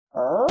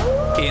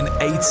In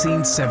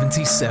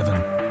 1877,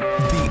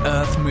 the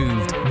earth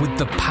moved with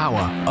the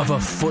power of a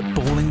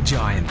footballing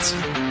giant.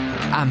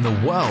 And the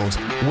world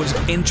was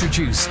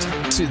introduced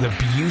to the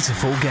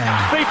beautiful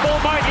game. People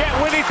might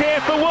yet win it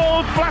here for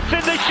Wolves. Blasting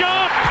the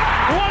shot.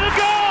 What a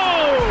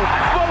goal!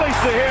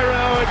 Bully's the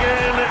hero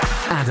again.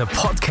 And a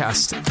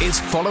podcast is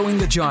following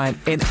the giant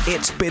in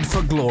its bid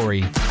for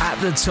glory at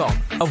the top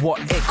of what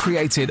it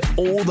created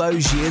all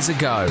those years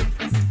ago.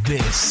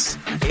 This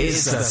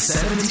is the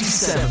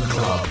 77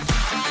 Club.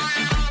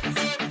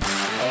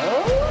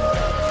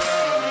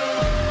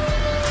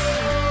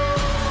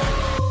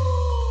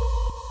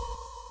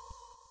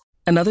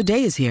 Another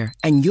day is here,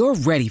 and you're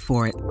ready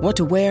for it. What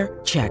to wear?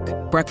 Check.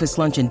 Breakfast,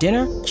 lunch, and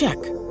dinner?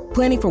 Check.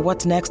 Planning for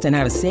what's next and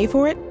how to save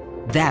for it?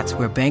 That's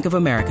where Bank of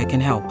America can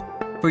help.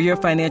 For your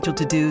financial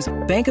to-dos,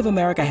 Bank of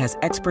America has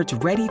experts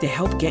ready to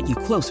help get you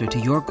closer to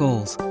your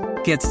goals.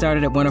 Get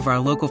started at one of our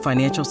local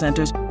financial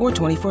centers or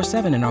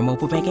 24/7 in our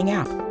mobile banking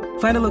app.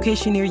 Find a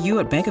location near you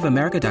at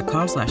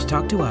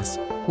bankofamerica.com/talktous.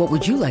 What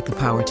would you like the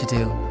power to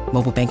do?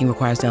 Mobile banking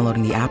requires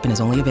downloading the app and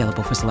is only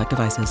available for select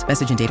devices.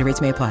 Message and data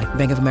rates may apply.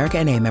 Bank of America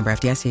N.A., member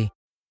FDIC.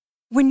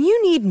 When you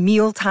need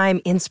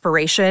mealtime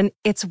inspiration,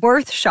 it's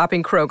worth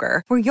shopping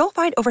Kroger, where you'll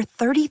find over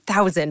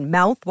 30,000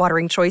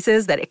 mouth-watering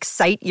choices that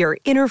excite your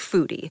inner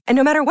foodie. And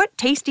no matter what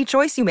tasty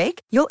choice you make,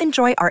 you'll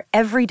enjoy our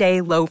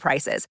everyday low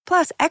prices,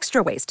 plus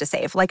extra ways to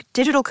save, like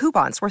digital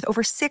coupons worth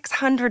over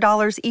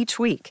 $600 each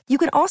week. You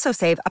can also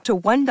save up to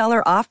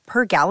 $1 off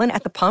per gallon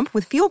at the pump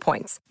with fuel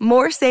points.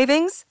 More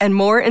savings and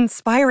more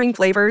inspiring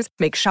flavors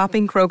make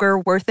shopping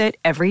Kroger worth it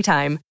every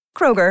time.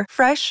 Kroger,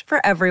 fresh for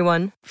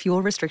everyone.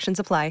 Fuel restrictions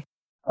apply.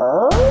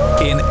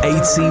 In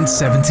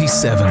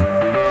 1877,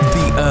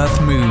 the earth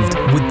moved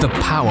with the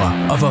power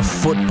of a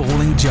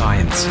footballing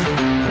giant.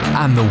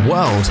 And the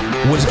world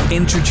was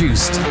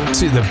introduced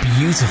to the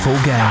beautiful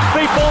game.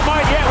 People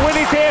might yet win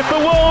it here for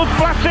Wolves.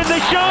 Blasting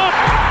the shot.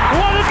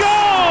 What a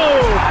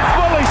goal!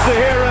 Bully's the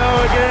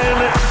hero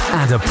again.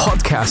 And a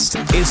podcast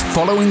is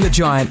following the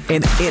giant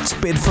in its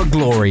bid for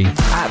glory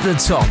at the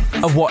top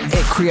of what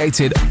it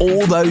created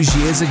all those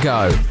years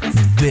ago.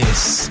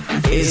 This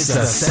is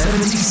the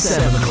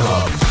 77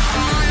 Club.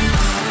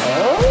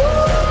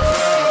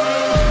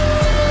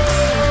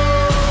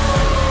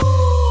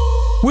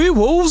 We're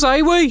Wolves,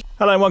 eh we?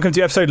 Hello and welcome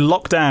to episode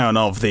Lockdown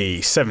of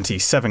the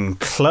 77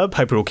 Club.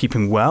 Hope you're all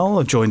keeping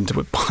well. Joined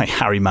by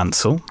Harry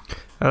Mansell.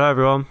 Hello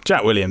everyone.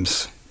 Jack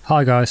Williams.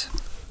 Hi guys.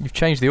 You've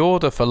changed the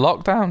order for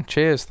lockdown.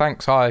 Cheers,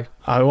 thanks, hi.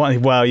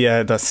 Well,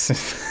 yeah, that's...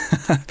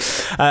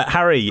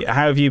 Harry,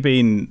 how have you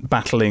been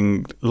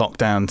battling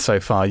lockdown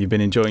so far? You've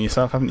been enjoying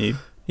yourself, haven't you?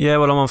 Yeah,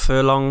 well, I'm on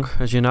furlong,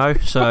 as you know,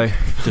 so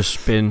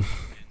just been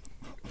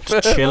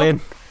chilling.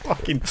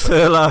 Fucking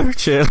furlough,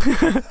 chill.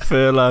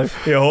 Furlough.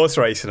 You're horse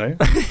racing, eh?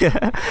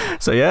 Yeah.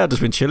 So, yeah, I've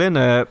just been chilling.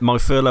 My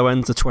furlough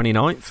ends the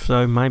 29th,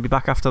 so maybe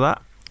back after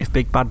that, if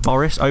Big Bad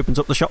Boris opens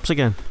up the shops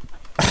again.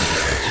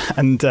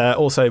 And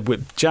also,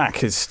 with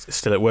Jack is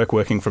still at work,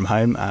 working from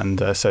home,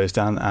 and so is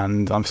Dan,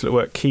 and I'm still at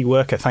work. Key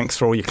worker, thanks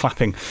for all your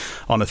clapping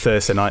on a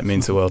Thursday night,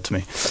 means the world to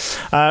me.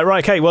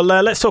 Right, okay, well,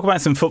 let's talk about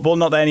some football.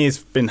 Not that any has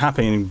been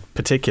happening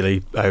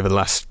particularly over the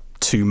last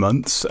 2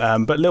 months,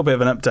 but a little bit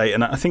of an update,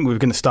 and I think we're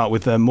going to start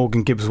with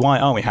Morgan Gibbs-White,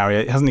 aren't we,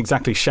 Harry? He hasn't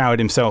exactly showered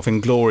himself in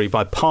glory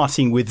by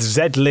partying with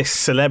Z-list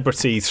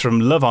celebrities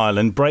from Love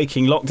Island,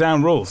 breaking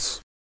lockdown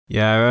rules.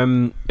 Yeah,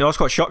 I was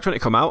quite shocked when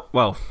it came out.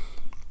 Well,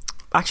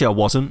 actually, I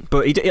wasn't,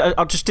 but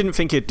I just didn't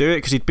think he'd do it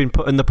because he'd been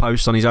putting the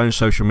posts on his own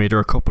social media,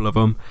 a couple of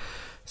them,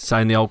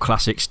 saying the old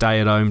classic stay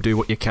at home, do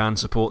what you can,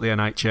 support the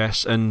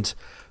NHS. And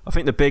I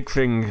think the big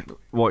thing,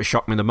 what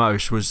shocked me the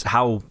most, was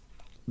how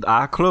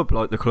our club,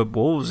 like the club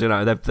Wolves, you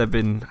know, they've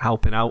been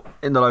helping out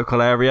in the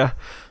local area.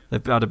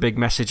 They've had a big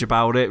message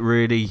about it,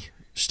 really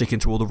sticking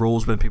to all the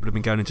rules when people have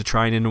been going into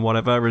training and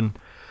whatever. And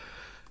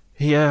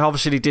yeah,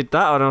 obviously he did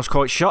that, and I was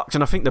quite shocked.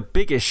 And I think the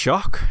biggest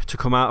shock to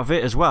come out of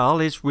it as well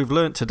is we've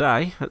learnt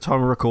today, at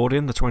time of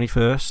recording, the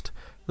 21st,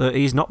 that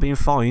he's not being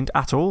fined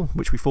at all,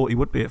 which we thought he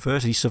would be at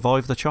first. He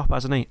survived the chop,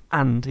 hasn't he?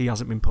 And he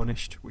hasn't been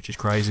punished, which is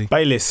crazy.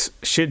 Bayliss,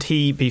 should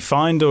he be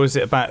fined, or is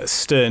it about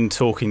stern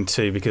talking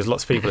to? Because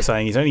lots of people are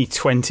saying he's only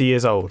 20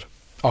 years old.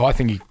 Oh, I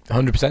think he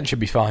 100% should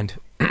be fined.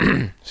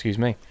 Excuse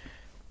me.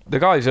 The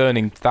guy's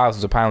earning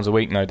thousands of pounds a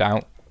week, no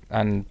doubt,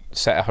 and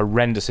set a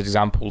horrendous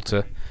example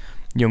to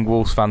young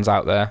Wolves fans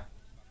out there.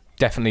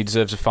 Definitely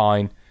deserves a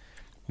fine.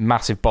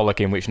 Massive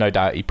bollocking, which no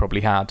doubt he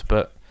probably had.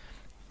 But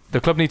the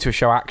club need to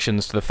show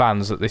actions to the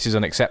fans that this is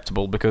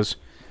unacceptable, because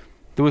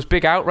there was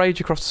big outrage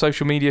across the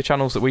social media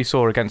channels that we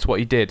saw against what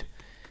he did.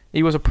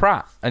 He was a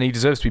prat, and he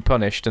deserves to be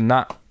punished, and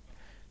that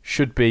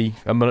should be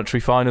a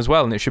monetary fine as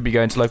well, and it should be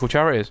going to local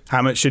charities.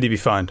 How much should he be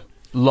fined?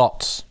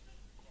 Lots.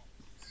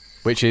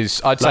 Which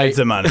is, I'd say,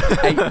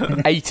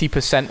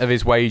 80% of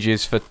his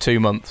wages for 2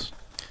 months.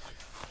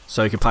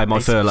 So he can pay my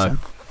 80%. Furlough.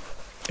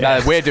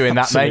 We're doing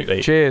that,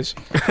 mate. Cheers.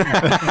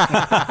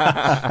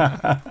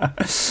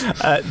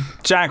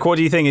 Jack, what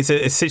do you think? It's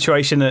a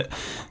situation that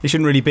he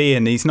shouldn't really be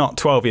in. He's not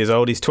 12 years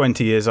old, he's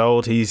 20 years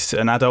old. He's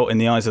an adult in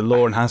the eyes of the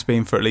law and has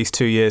been for at least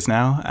 2 years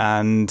now,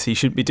 and he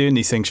shouldn't be doing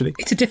these things, should he?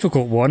 It's a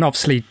difficult one.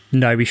 Obviously,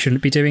 no, he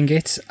shouldn't be doing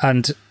it.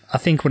 And I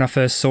think when I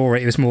first saw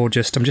it, it was more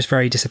just, I'm just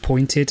very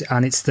disappointed.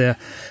 And it's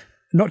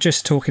not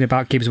just talking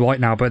about Gibbs White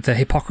now, but the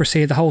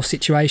hypocrisy of the whole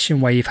situation,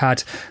 where you've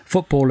had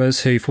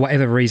footballers who, for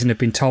whatever reason, have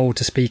been told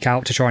to speak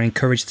out to try and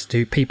encourage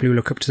people who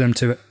look up to them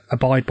to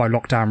abide by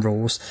lockdown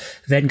rules,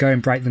 then go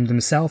and break them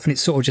themselves. And it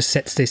sort of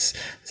just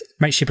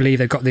makes you believe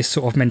they've got this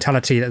sort of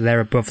mentality that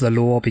they're above the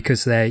law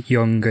because they're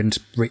young and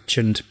rich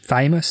and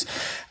famous.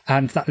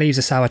 And that leaves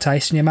a sour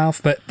taste in your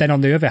mouth. But then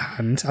on the other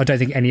hand, I don't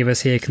think any of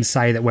us here can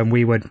say that when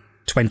we were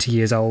 20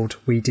 years old,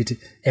 we did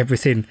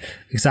everything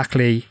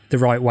exactly the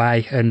right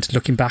way, and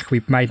looking back,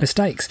 we've made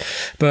mistakes.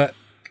 But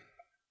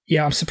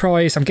yeah, I'm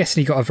surprised. I'm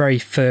guessing he got a very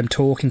firm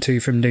talking to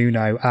from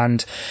Nuno,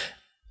 and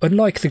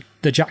unlike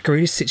the Jack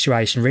Grealish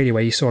situation, really,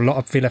 where you saw a lot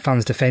of Villa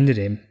fans defended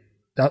him,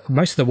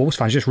 most of the Wolves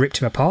fans just ripped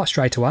him apart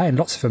straight away, and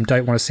lots of them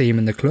don't want to see him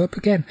in the club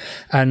again.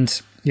 And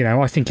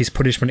I think his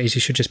punishment is he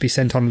should just be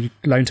sent on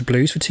loan to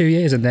Blues for 2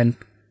 years and then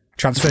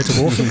transferred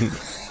to Walsall.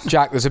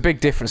 Jack, there's a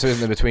big difference, isn't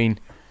there, between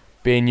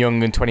being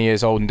young and 20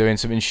 years old and doing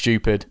something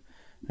stupid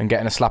and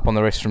getting a slap on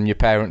the wrist from your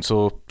parents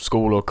or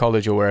school or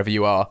college or wherever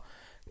you are.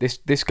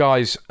 This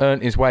guy's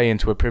earned his way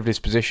into a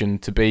privileged position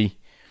to be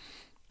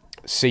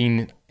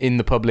seen in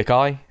the public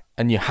eye,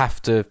 and you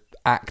have to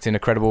act in a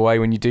credible way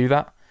when you do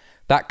that.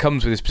 That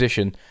comes with his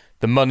position.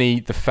 The money,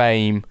 the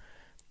fame,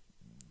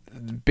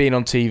 being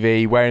on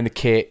TV, wearing the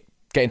kit,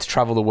 getting to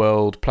travel the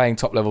world, playing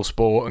top-level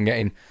sport and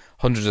getting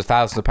hundreds of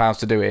thousands of pounds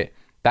to do it,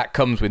 that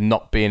comes with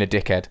not being a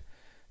dickhead.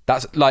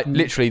 That's like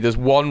literally, there's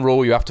one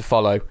rule you have to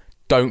follow.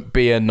 Don't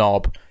be a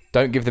knob.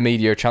 Don't give the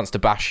media a chance to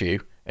bash you.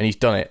 And he's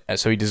done it.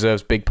 So he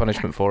deserves big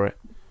punishment for it.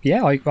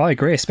 Yeah, I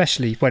agree,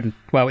 especially when,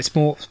 it's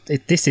more,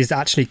 this is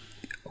actually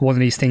one of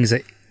these things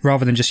that,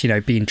 rather than just,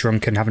 being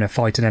drunk and having a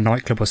fight in a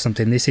nightclub or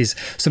something, this is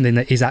something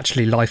that is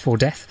actually life or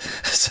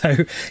death. So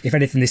if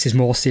anything, this is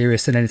more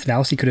serious than anything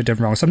else he could have done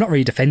wrong. So I'm not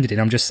really defending him.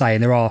 I'm just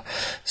saying there are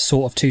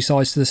sort of two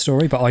sides to the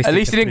story. But I think at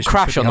least he didn't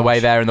crash on the way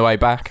there and the way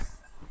back.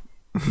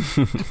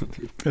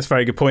 That's a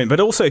very good point.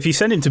 But also, if you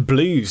send him to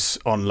Blues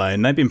on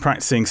loan, they've been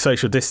practicing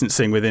social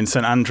distancing within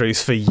St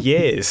Andrews for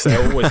years.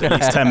 They're always at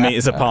least 10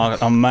 metres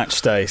apart on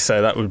match day,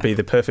 so that would be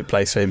the perfect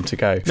place for him to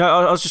go. No,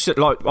 I was just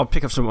I'll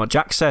pick up something what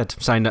Jack said,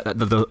 saying that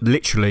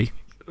literally,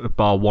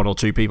 bar one or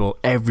two people,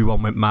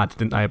 everyone went mad,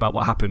 didn't they, about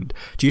what happened.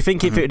 Do you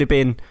think if it had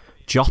been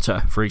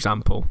Jota, for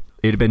example,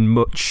 it would have been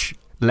much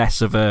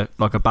less of a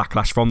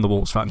backlash from the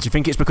Wolves fans? Do you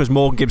think it's because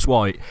Morgan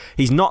Gibbs-White,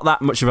 he's not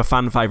that much of a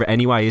fan favourite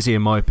anyway, is he,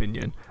 in my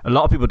opinion? A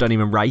lot of people don't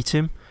even rate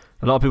him.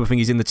 A lot of people think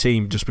he's in the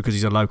team just because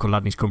he's a local lad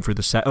and he's come through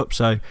the setup.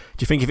 So do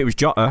you think if it was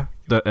Jota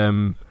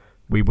that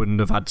we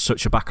wouldn't have had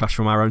such a backlash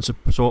from our own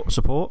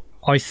support?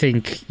 I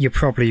think you're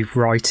probably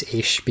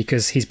right-ish,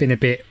 because he's been a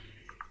bit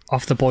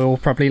off the boil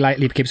probably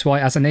lately,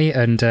 Gibbs-White, hasn't he?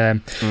 And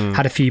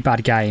had a few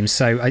bad games.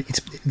 So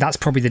that's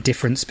probably the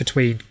difference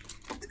between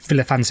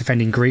Villa fans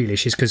defending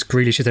Grealish, is because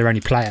Grealish is their only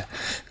player,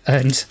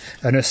 and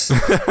us,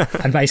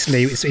 and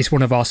basically it's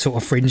one of our sort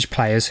of fringe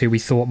players who we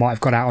thought might have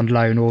gone out on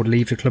loan or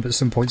leave the club at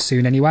some point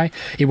soon anyway.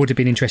 It would have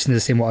been interesting to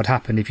see what had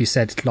happened if you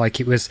said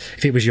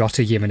if it was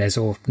Jota, Jimenez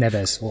or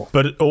Neves.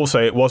 But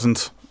also it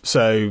wasn't.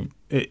 So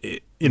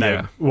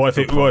what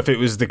if it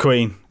was the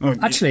Queen?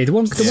 Actually, the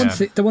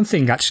one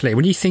thing actually,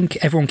 when you think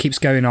everyone keeps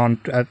going on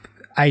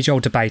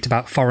age-old debate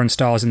about foreign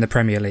stars in the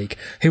Premier League,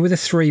 who are the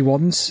three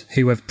ones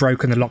who have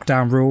broken the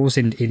lockdown rules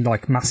in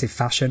massive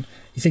fashion?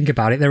 You think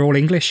about it, they're all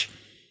English.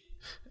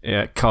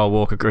 Yeah, Kyle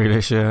Walker,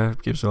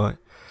 Grealish, Gibbs White.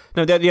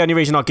 No, the only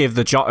reason I give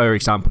the Jota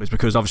example is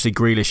because obviously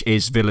Grealish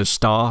is Villa's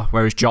star,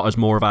 whereas Jota's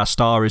more of our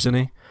star, isn't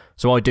he?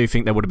 So I do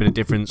think there would have been a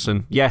difference.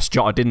 And yes,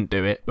 Jota didn't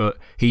do it, but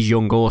he's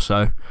young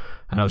also.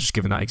 And I was just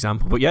giving that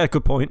example. But yeah,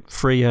 good point.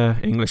 Three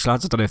English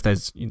lads. I don't know if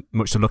there's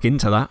much to look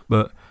into that,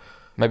 but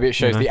maybe it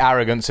shows the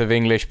arrogance of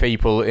English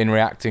people in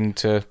reacting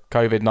to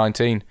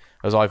COVID-19,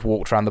 as I've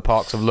walked around the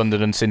parks of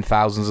London and seen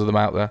thousands of them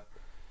out there.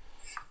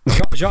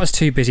 Jota's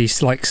too busy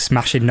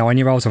smashing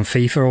 9-year-olds on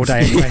FIFA all day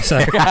anyway, so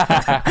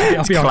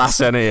I'll be class,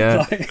 isn't it?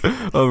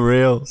 Yeah.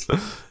 Unreal.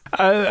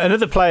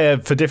 Another player,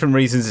 for different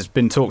reasons, has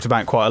been talked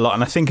about quite a lot,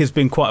 and I think has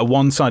been quite a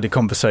one-sided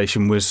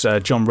conversation, was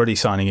John Ruddy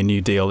signing a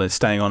new deal and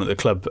staying on at the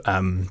club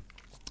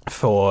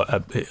for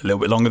a little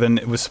bit longer than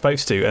it was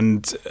supposed to.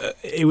 And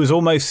it was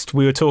almost,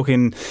 we were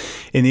talking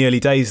in the early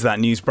days of that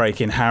news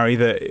break in Harry,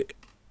 that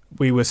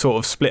we were sort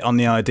of split on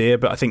the idea,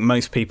 but I think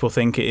most people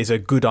think it is a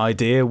good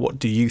idea. What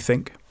do you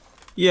think?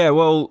 Yeah,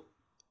 well,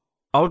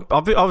 I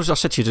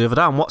said to you the other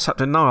day on WhatsApp,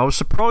 didn't I? I was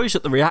surprised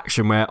at the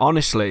reaction, where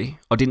honestly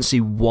I didn't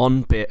see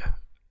one bit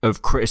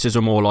of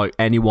criticism or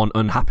anyone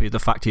unhappy with the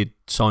fact he'd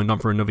signed on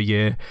for another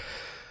year.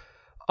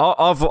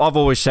 I've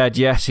always said,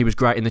 yes, he was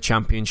great in the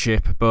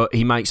Championship, but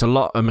he makes a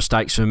lot of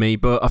mistakes for me.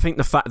 But I think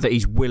the fact that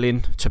he's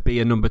willing to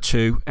be a number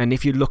two, and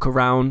if you look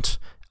around,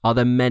 are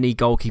there many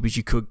goalkeepers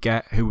you could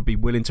get who would be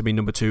willing to be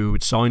number 2, who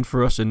would sign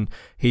for us? And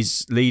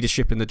his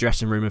leadership in the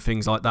dressing room and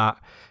things like that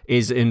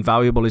is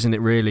invaluable, isn't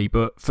it, really?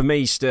 But for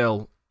me,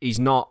 still, he's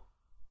not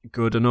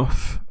good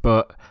enough.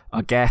 But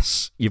I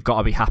guess you've got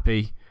to be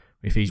happy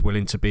if he's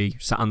willing to be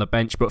sat on the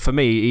bench. But for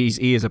me,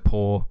 he is a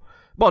poor,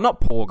 well,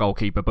 not poor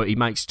goalkeeper, but he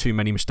makes too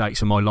many mistakes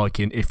for my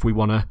liking if we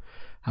want to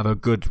have a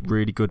good,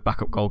 really good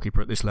backup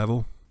goalkeeper at this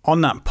level.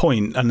 On that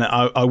point, and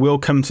I will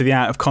come to the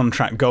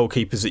out-of-contract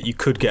goalkeepers that you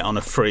could get on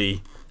a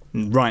free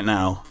right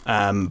now,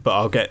 but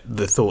I'll get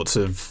the thoughts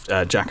of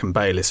Jack and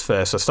Bayliss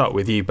first. I'll start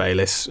with you,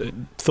 Bayliss.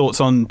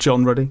 Thoughts on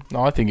John Ruddy?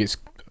 No, I think it's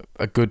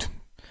a good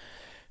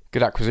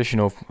acquisition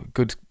or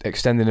good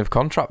extending of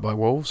contract by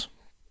Wolves.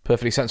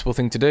 Perfectly sensible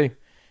thing to do.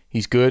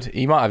 He's good.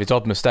 He might have his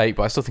odd mistake,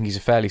 but I still think he's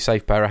a fairly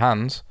safe pair of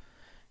hands.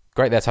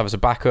 Great there to have as a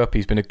backup.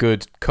 He's been a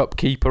good cup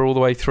keeper all the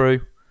way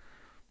through.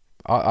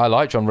 I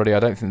like John Ruddy. I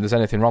don't think there's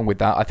anything wrong with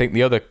that. I think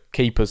the other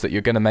keepers that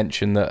you're going to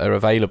mention that are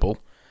available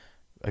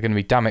are going to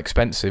be damn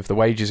expensive. The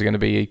wages are going to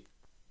be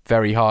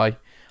very high.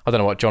 I don't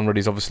know what John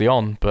Ruddy's obviously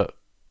on, but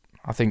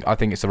I think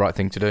it's the right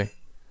thing to do.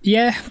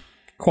 Yeah,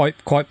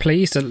 quite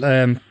pleased.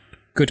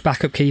 Good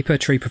backup keeper,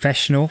 true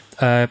professional,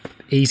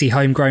 easy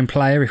homegrown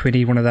player if we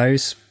need one of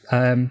those.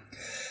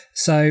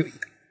 So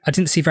I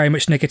didn't see very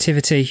much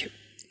negativity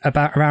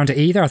around it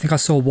either. I think I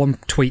saw one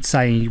tweet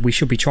saying we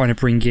should be trying to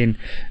bring in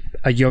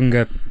a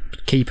younger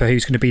keeper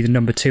who's going to be the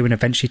number 2 and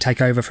eventually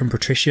take over from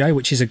Patricio,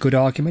 which is a good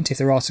argument if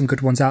there are some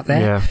good ones out there.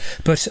 Yeah.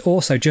 But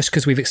also, just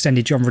because we've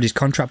extended John Ruddy's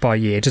contract by a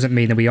year doesn't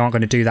mean that we aren't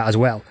going to do that as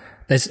well.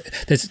 It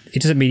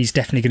doesn't mean he's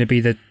definitely going to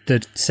be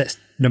the set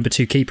number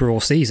 2 keeper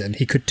all season.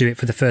 He could do it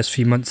for the first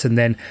few months and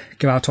then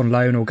go out on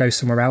loan or go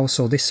somewhere else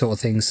or this sort of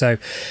thing. So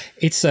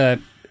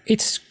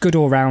it's good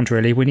all round,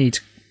 really. We need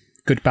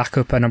good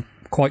backup, and I'm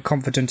quite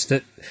confident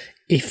that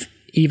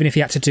even if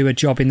he had to do a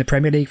job in the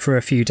Premier League for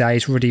a few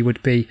days, Ruddy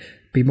would be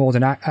more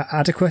than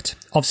adequate.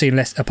 Obviously,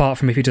 unless apart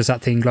from if he does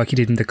that thing like he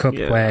did in the Cup,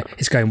 where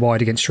he's going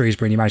wide against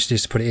Shrewsbury and he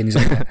manages to put it in his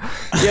own net.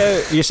 Yeah,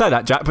 you say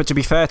that, Jack, but to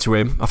be fair to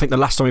him, I think the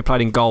last time he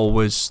played in goal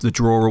was the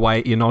draw away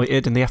at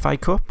United in the FA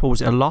Cup, or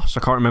was it a loss?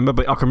 I can't remember,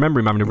 but I can remember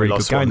him having a really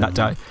good game that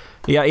day.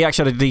 Yeah, he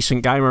actually had a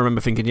decent game. I remember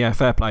thinking,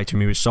 fair play to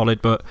him, he was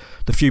solid, but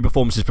the few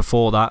performances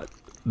before that,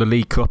 the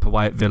League Cup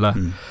away at Villa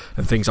and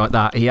things like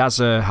that, he has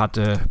had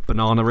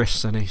banana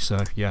wrists, hasn't he? So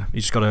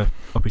he's just got to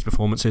up his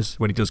performances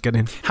when he does get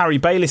in. Harry,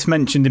 Bayliss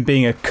mentioned him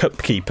being a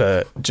cup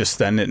keeper just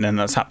then, and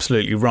that's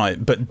absolutely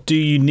right. But do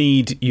you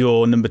need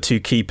your number 2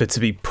 keeper to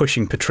be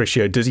pushing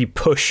Patricio? Does he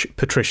push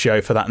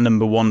Patricio for that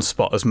number 1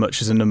 spot as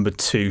much as a number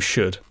 2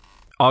 should?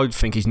 I would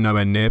think he's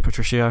nowhere near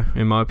Patricio,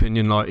 in my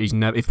opinion. Like, he's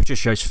never. If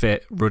Patricio's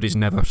fit, Ruddy's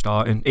never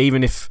starting.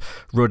 Even if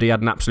Ruddy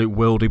had an absolute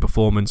worldly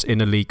performance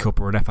in a League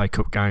Cup or an FA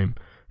Cup game,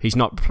 he's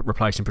not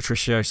replacing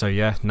Patricio, so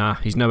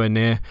he's nowhere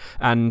near.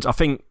 And I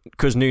think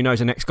because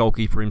Nuno's an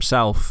ex-goalkeeper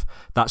himself,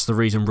 that's the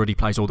reason Ruddy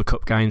plays all the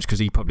cup games, because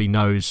he probably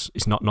knows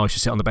it's not nice to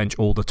sit on the bench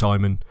all the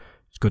time, and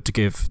it's good to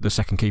give the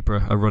second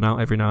keeper a run out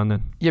every now and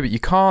then. Yeah, but you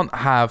can't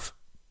have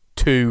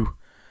 2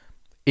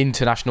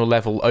 international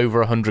level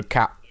over 100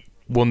 cap,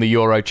 won the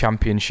Euro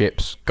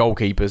Championships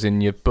goalkeepers in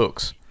your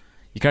books.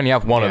 You can only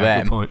have one of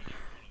them. Good point.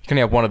 You can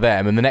only have one of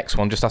them, and the next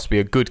one just has to be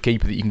a good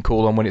keeper that you can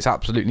call on when it's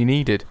absolutely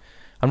needed.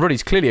 And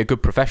Ruddy's clearly a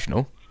good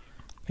professional.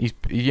 He's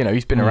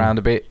been around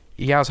a bit.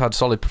 He has had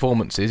solid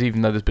performances,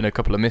 even though there's been a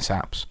couple of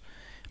mishaps.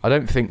 I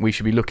don't think we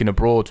should be looking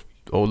abroad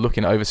or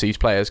looking at overseas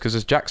players, because,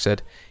 as Jack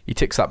said, he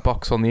ticks that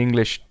box on the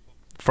English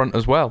front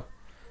as well.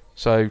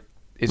 So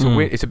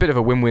it's a bit of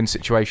a win-win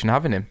situation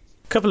having him.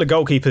 A couple of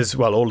goalkeepers,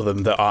 well, all of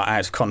them, that are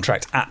out of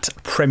contract at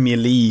Premier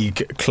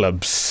League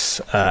clubs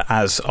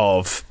as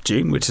of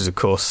June, which is, of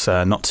course,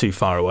 not too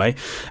far away.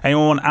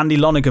 Anyone want Andy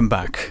Lonergan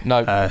back?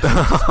 No.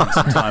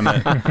 Some time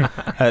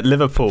at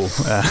Liverpool?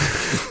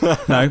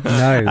 No.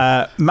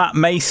 Matt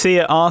Macey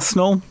at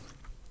Arsenal,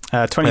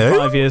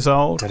 25 years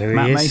old.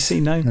 Matt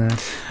Macey, no.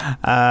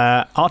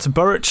 Artur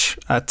Boruc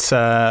at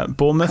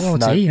Bournemouth. How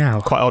old is he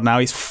now? Quite old now.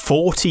 He's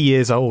 40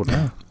 years old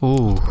now.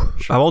 Ooh.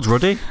 How old's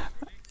Ruddy?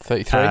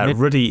 33.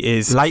 Ruddy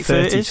is late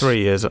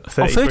 33 years old.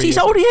 30 years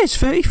old he is,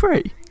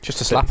 33.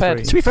 Just a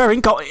slaphead. To be fair,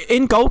 in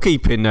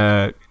goalkeeping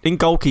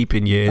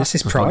years, that's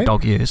his prime. Like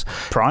dog years.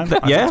 Prime?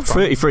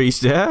 33.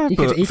 Yeah,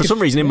 but for some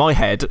reason in my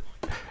head,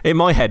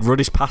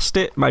 Ruddy's past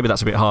it. Maybe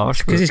that's a bit harsh.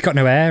 Because he's got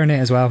no hair in it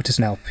as well,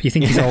 doesn't help. You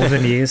think he's older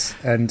than he is,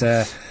 and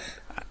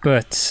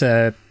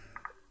 33.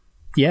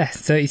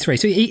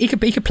 So he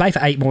could play for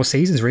 8 more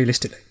seasons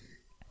realistically.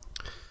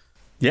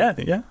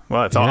 Yeah.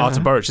 Well, if Artur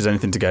Boruc is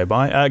anything to go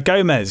by.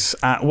 Gomez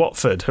at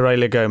Watford,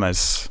 Herelia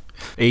Gomez.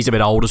 He's a bit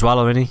old as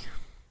well, isn't he?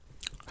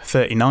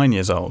 39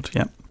 years old,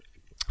 yeah.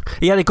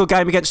 He had a good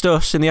game against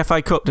us in the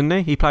FA Cup, didn't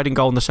he? He played in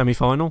goal in the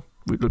semi-final.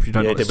 We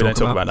don't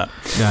talk about that.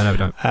 No, we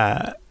don't.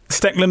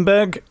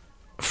 Stecklenburg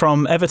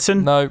from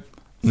Everton. No.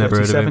 Never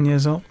heard of him. 37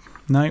 years old.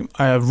 No.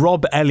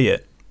 Rob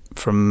Elliott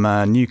from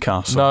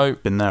Newcastle. No.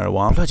 Been there a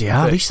while. Bloody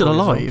hell, he's still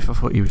alive. I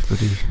thought he was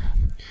bloody...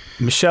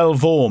 Michel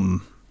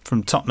Vorm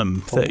from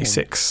Tottenham,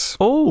 36.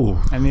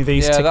 Oh. Any of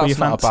these tickle your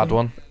fancy? Not a bad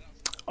one.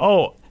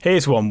 Oh,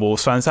 Here's one,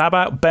 Wolves fans. How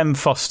about Ben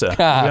Foster?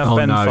 No.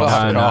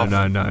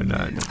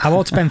 How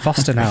old's Ben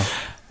Foster now?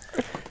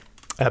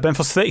 Ben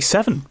Foster's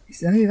 37.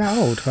 He's only that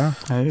old, wow.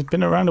 He's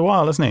been around a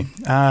while, hasn't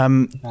he?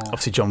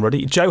 Obviously, John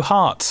Ruddy. Joe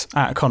Hart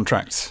out of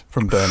contract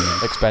from Birmingham.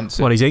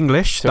 Expensive. Well, he's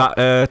English.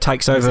 That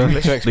takes over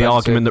the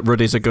argument that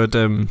Ruddy's a good.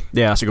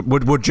 That's a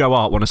good. Would Joe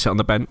Hart want to sit on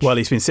the bench? Well,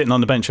 he's been sitting on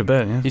the bench for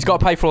Burnley. Yeah. He's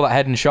got to pay for all that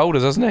head and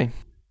shoulders, hasn't he?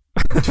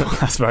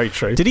 That's very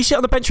true. Did he sit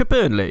on the bench for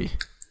Burnley?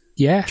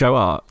 Yeah. Joe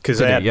Hart? Because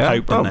they had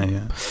Pope, didn't they?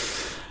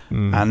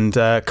 Yeah. And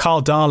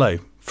Carl Darlow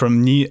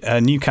from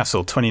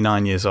Newcastle,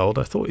 29 years old.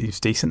 I thought he was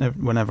decent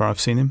whenever I've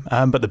seen him.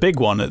 But the big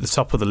one at the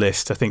top of the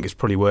list, I think, is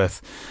probably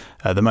worth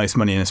the most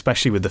money, and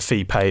especially with the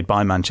fee paid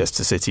by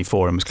Manchester City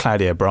for him, was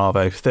Claudio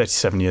Bravo,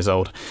 37 years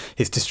old.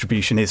 His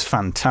distribution is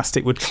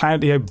fantastic. Would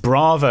Claudio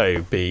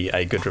Bravo be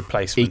a good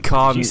replacement? He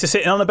can't. He's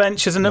sitting on a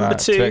bench as a number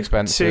two. Too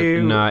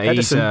expensive. No, he's.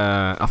 Edison.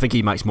 I think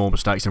he makes more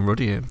mistakes than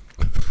Ruddy.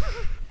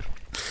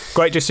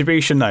 Great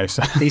distribution, though.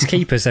 So. These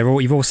keepers,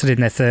 you've all said in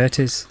their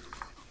 30s.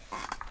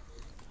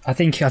 I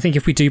think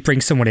if we do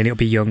bring someone in, it'll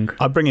be young.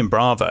 I'd bring in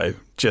Bravo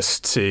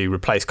just to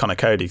replace Conor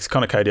Cody, because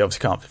Conor Cody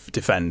obviously can't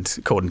defend,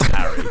 according to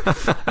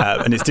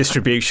Harry, and his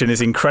distribution is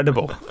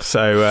incredible.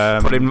 So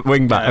put him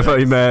wing back,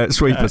 put him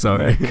sweeper.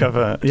 Sorry,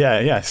 cover.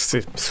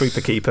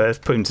 Sweeper keeper.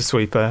 Put him to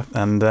sweeper,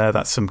 and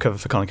that's some cover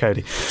for Conor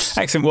Cody.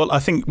 Excellent. Well, I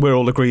think we're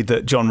all agreed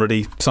that John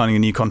Ruddy signing a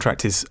new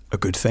contract is a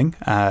good thing.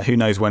 Who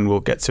knows when we'll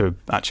get to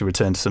actually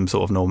return to some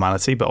sort of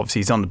normality? But obviously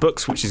he's on the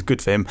books, which is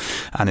good for him,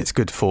 and it's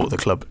good for the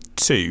club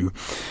too.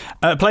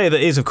 A player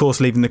that is, of course,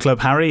 leaving the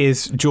club, Harry,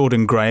 is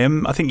Jordan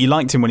Graham. I think you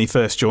liked him when he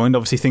first joined.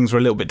 Obviously, things were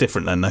a little bit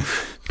different then, though.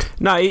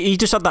 No, he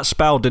just had that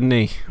spell, didn't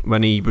he?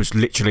 When he was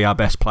literally our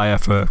best player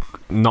for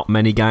not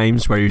many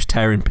games, where he was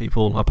tearing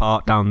people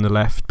apart down the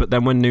left. But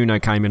then when Nuno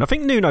came in, I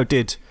think Nuno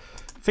did.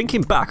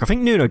 Thinking back, I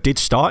think Nuno did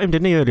start him,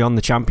 didn't he, early on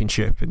the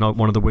Championship in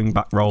one of the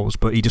wing-back roles,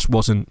 but he just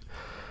wasn't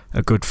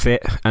a good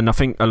fit. And I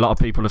think a lot of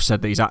people have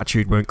said that his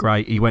attitude weren't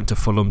great. He went to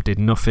Fulham, did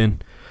nothing,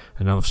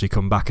 and obviously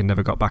come back and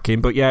never got back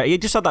in. But yeah, he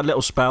just had that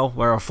little spell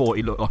where I thought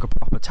he looked like a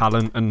proper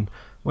talent. And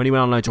when he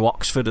went on loan to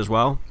Oxford as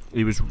well,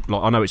 he was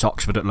like, I know it's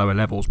Oxford at lower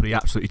levels, but he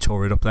absolutely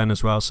tore it up then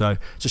as well. So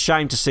it's a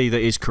shame to see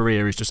that his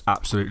career is just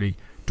absolutely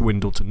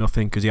dwindled to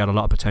nothing, because he had a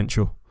lot of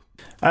potential.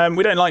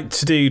 We don't like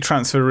to do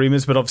transfer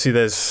rumours, but obviously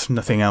there's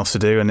nothing else to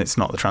do, and it's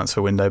not the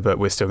transfer window, but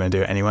we're still going to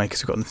do it anyway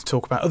because we've got nothing to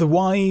talk about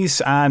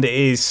otherwise. And it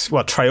is,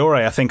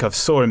 Traore, I think I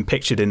saw him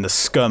pictured in the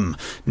Scum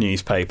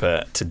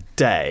newspaper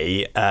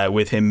today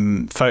with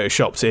him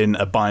photoshopped in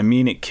a Bayern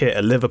Munich kit,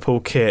 a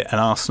Liverpool kit, an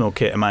Arsenal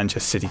kit, a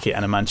Manchester City kit,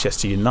 and a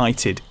Manchester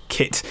United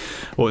kit.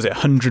 What was it,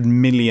 £100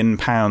 million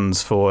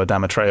for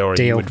Adama Traore?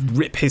 Deal. You would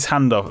rip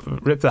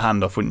the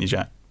hand off, wouldn't you,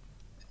 Jack?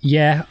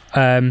 Yeah,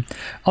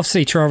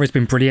 obviously Traore's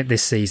been brilliant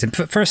this season.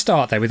 For a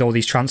start, though, with all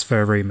these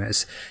transfer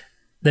rumours,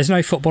 there's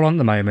no football on at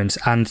the moment,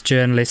 and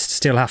journalists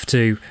still have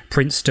to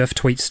print stuff,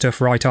 tweet stuff,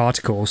 write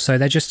articles, so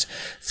they're just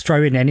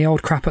throwing any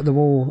old crap at the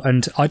wall.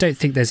 And I don't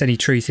think there's any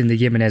truth in the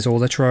Jimenez or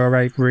the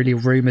Traore really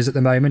rumours at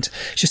the moment.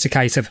 It's just a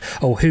case of,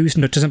 who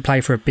doesn't play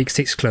for a big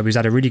six club who's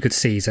had a really good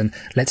season,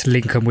 let's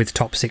link them with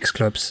top six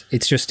clubs.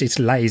 It's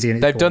lazy.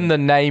 And they've done the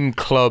name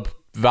club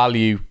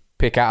value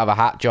pick out of a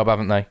hat job,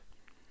 haven't they?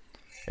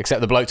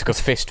 Except the bloke took a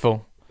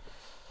fistful.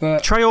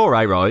 But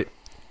Traore, right?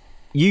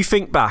 You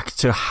think back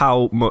to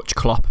how much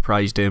Klopp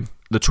praised him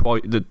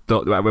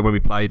when we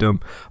played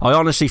him. I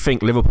honestly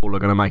think Liverpool are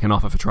going to make an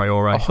offer for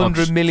Traore.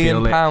 £100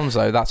 million,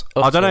 though. That's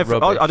utter I don't know if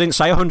rubbish. I didn't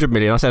say 100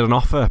 million. I said an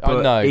offer. But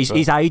I know,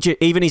 his agent,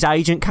 even his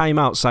agent, came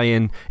out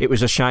saying it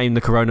was a shame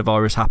the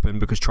coronavirus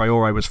happened because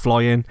Traore was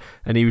flying,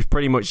 and he was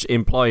pretty much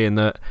implying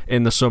that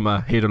in the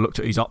summer he'd have looked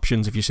at his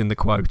options. If you've seen the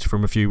quote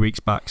from a few weeks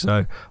back,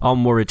 so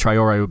I'm worried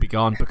Traore will be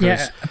gone because.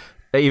 Yeah.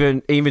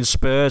 Even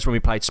Spurs, when we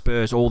played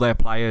Spurs, all their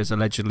players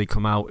allegedly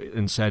come out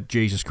and said,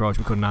 Jesus Christ,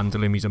 we couldn't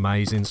handle him, he's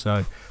amazing.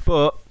 So,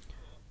 but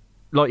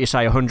like you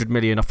say, 100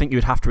 million, I think you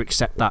would have to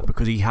accept that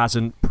because he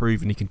hasn't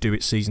proven he can do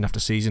it season after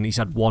season. He's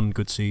had one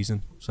good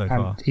season so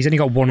far. He's only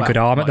got one good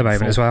arm at the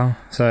moment as well.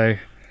 So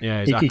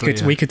yeah, exactly.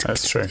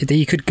 That's true.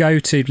 He could go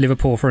to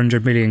Liverpool for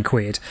 100 million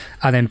quid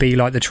and then be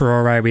like the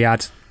Traore we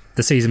had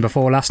the season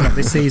before last, not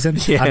this season,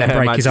 and then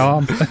break his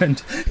arm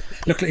and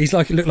look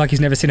like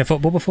he's never seen a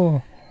football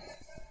before.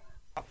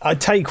 I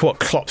take what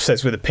Klopp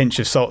says with a pinch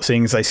of salt,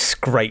 seeing as they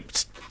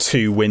scraped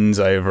 2 wins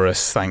over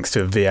us thanks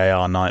to a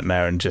VAR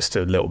nightmare and just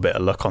a little bit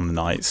of luck on the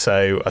night.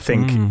 So I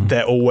think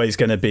they're always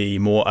going to be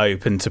more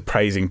open to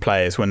praising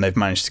players when they've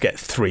managed to get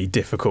 3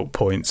 difficult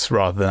points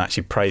rather than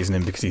actually praising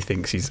him because he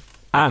thinks he's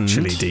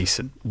actually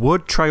decent.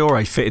 Would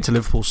Traore fit into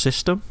Liverpool's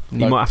system?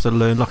 He might have to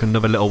learn like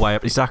another little way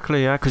up.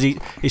 Exactly, yeah. Because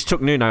he's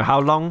took Nuno how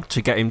long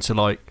to get him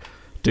to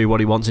do what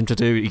he wants him to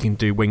do? He can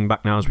do wing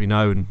back now, as we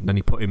know, and then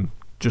he put him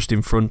just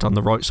in front on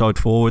the right side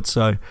forward,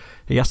 so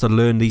he has to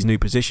learn these new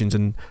positions,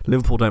 and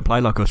Liverpool don't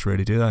play like us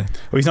really, do they? Well,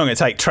 he's not going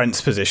to take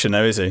Trent's position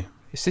though, is he?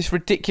 It's this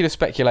ridiculous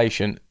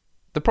speculation.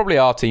 There probably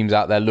are teams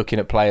out there looking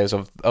at players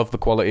of the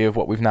quality of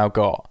what we've now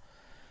got,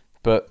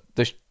 but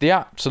the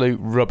absolute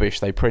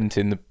rubbish they print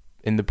in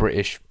the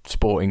British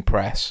sporting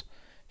press,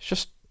 it's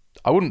just,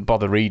 I wouldn't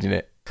bother reading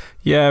it.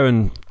 Yeah,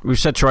 and we've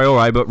said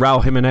Traore, but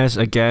Raul Jimenez,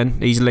 again,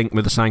 he's linked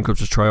with the same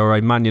clubs as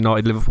Traore, Man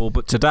United, Liverpool,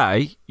 but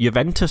today,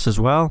 Juventus as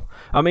well.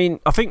 I mean,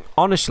 I think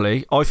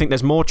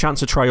there's more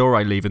chance of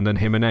Traore leaving than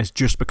Jimenez,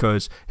 just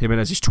because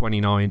Jimenez is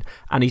 29,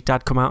 and his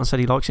dad come out and said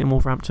he likes it in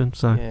Wolverhampton,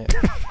 so... Yeah.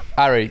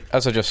 Harry,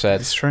 as I just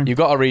said, you've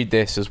got to read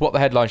this as what the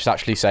headline should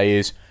actually say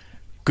is,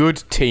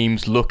 good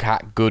teams look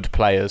at good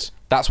players.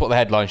 That's what the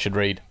headline should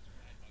read.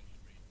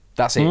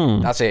 That's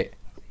it. That's it.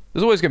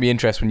 There's always going to be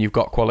interest when you've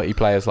got quality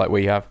players like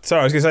we have.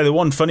 Sorry, I was going to say the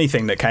one funny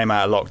thing that came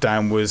out of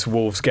lockdown was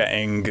Wolves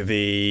getting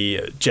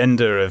the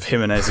gender of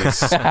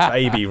Jimenez's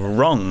baby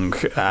wrong,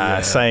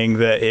 saying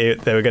that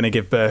they were going to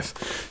give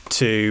birth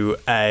to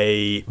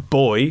a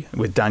boy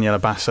with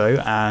Daniela Basso,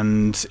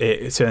 and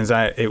it turns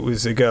out it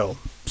was a girl.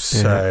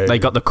 So they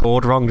got the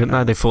cord wrong, didn't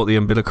they? They thought the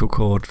umbilical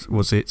cord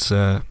was its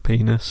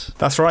penis.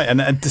 That's right, and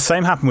the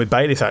same happened with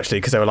Bayliss actually,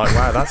 because they were like,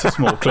 "Wow, that's a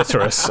small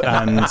clitoris,"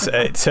 and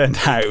it turned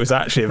out it was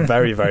actually a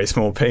very, very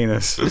small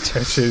penis,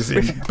 which is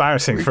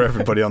embarrassing for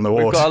everybody on the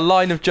ward. We've got a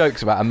line of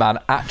jokes about a man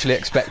actually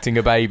expecting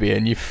a baby,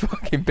 and you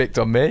fucking picked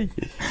on me.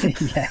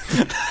 Yeah,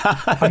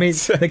 I mean,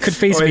 it could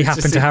feasibly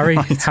happen to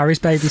Harry's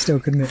baby still,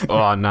 couldn't it?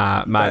 Oh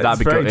nah, mate,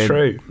 that'd be very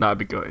true. That'd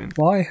be gutting.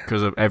 Why?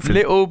 Because of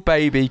everything. Little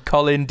baby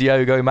Colin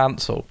Diogo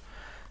Mansell.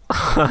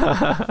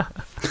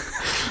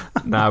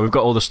 Nah, we've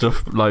got all the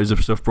stuff, loads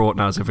of stuff brought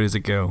now as if it is a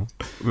girl.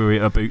 We were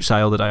at a boot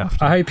sale the day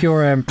after. I hope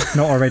you're not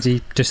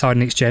already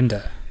deciding its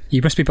gender.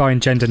 You must be buying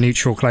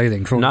gender-neutral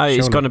clothing. No,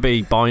 it's going to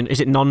be... Is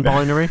it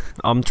non-binary?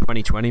 I'm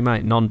 2020,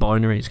 mate.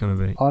 Non-binary it's going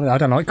to be. I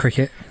don't like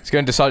cricket. It's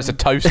going to decide it's a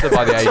toaster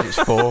by the age it's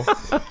 4.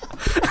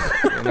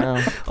 You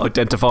know.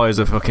 Identify as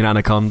a fucking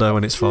anaconda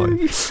when it's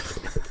 5.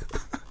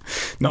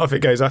 Not if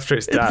it goes after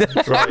its dad.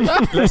 Right,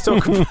 let's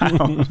talk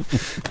about...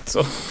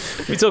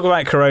 we talk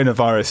about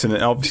coronavirus,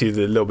 and obviously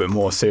the little bit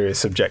more serious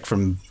subject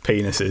from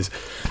penises.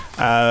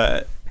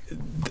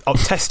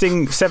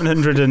 Testing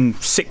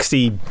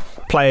 760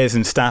 players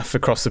and staff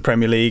across the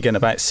Premier League, and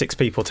about 6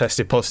 people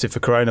tested positive for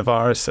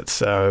coronavirus.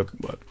 That's a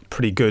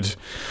pretty good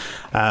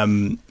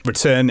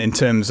return in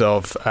terms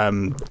of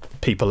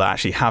people that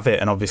actually have it,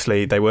 and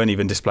obviously they weren't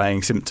even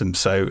displaying symptoms,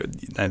 so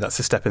that's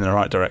a step in the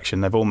right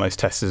direction. They've almost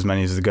tested as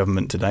many as the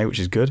government today, which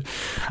is good.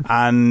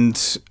 And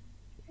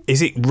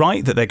is it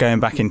right that they're going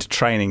back into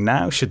training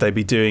now? Should they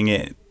be doing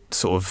it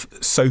sort of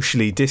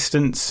socially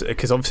distanced?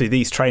 Because obviously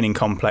these training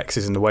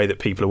complexes and the way that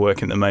people are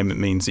working at the moment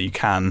means that you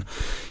can,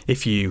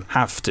 if you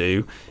have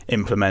to,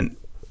 implement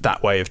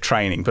that way of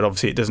training, but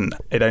obviously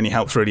it only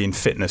helps really in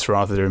fitness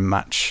rather than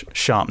match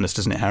sharpness,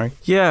 doesn't it, Harry?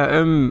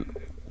 Yeah,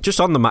 just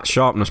on the match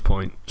sharpness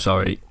point,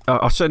 sorry,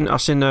 I seen I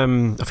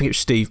think it was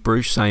Steve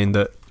Bruce saying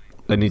that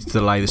they need to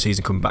delay the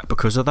season coming back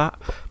because of that,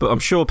 but I'm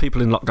sure people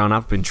in lockdown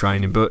have been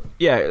training. But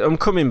yeah, I'm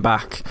coming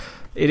back.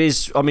 It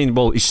is, I mean,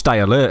 well, it's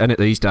stay alert, isn't it,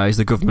 these days?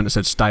 The government has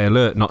said stay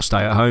alert, not stay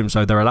at home,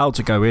 so they're allowed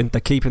to go in,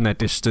 they're keeping their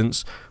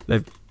distance,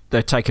 they're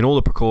taking all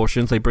the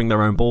precautions, they bring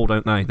their own ball,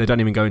 don't they? They don't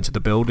even go into the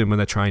building when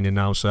they're training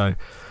now, so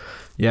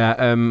yeah.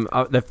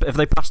 Have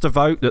they passed a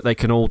vote that they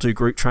can all do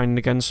group training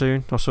again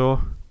soon, I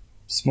saw?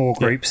 Small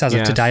groups, as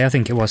of today, I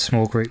think it was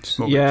small groups.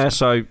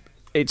 So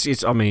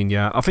it's. I mean,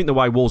 yeah, I think the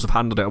way Wolves have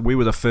handled it, we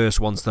were the first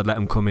ones to let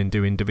them come in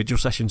do individual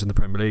sessions in the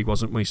Premier League,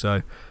 wasn't we?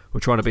 So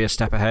we're trying to be a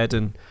step ahead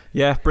and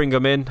bring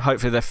them in.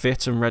 Hopefully they're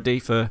fit and ready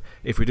for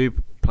if we do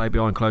play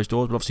behind closed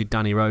doors. But obviously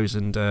Danny Rose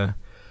and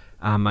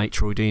our mate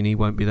Troy Deeney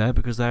won't be there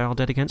because they are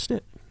dead against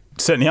it.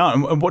 Certainly are.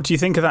 And what do you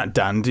think of that,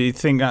 Dan? Do you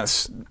think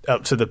that's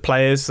up to the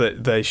players,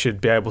 that they should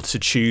be able to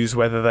choose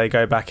whether they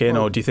go back in,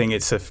 or do you think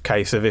it's a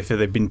case of if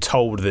they've been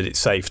told that it's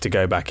safe to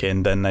go back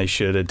in, then they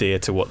should adhere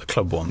to what the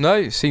club wants? No,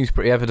 it seems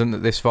pretty evident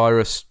that this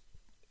virus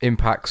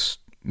impacts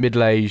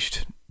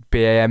middle-aged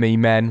BAME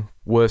men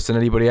worse than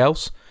anybody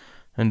else,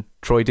 and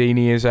Troy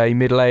Deeney is a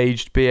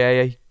middle-aged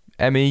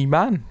BAME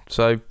man,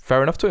 so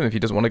fair enough to him. If he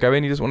doesn't want to go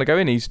in, he doesn't want to go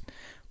in. He's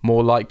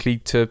more likely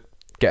to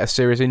get a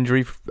serious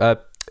injury,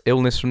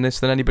 illness from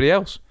this than anybody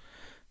else.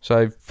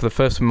 So for the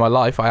first time in my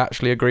life, I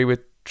actually agree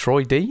with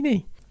Troy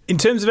Deeney. In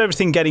terms of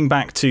everything getting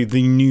back to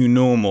the new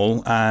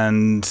normal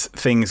and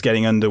things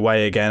getting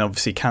underway again,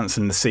 obviously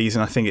cancelling the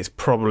season, I think it's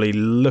probably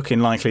looking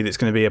likely that it's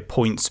going to be a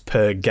points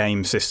per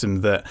game system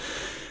that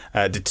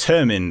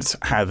determines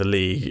how the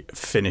league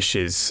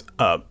finishes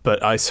up.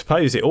 But I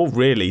suppose it all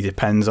really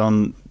depends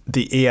on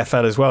the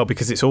EFL as well,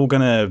 because it's all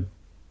going to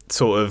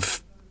sort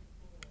of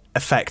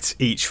affect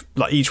each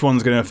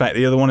one's going to affect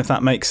the other one, if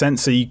that makes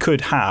sense. So you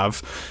could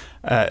have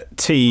a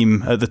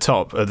team at the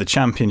top of the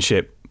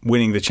championship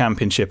winning the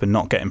championship and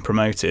not getting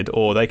promoted,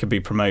 or they could be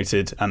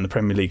promoted and the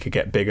Premier League could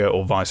get bigger,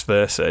 or vice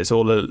versa. It's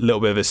all a little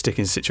bit of a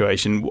sticking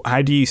situation.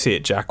 How do you see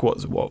it, Jack?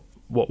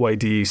 What way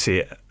do you see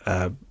it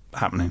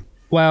happening?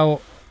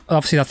 Well,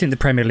 obviously I think the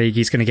Premier League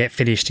is going to get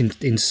finished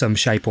in some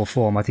shape or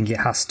form. I think it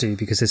has to,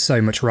 because there's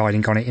so much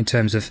riding on it in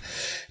terms of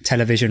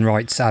television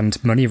rights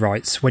and money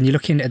rights. When you're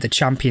looking at the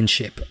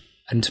Championship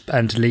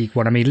and League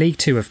One, I mean, League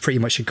Two have pretty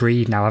much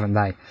agreed now, haven't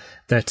they,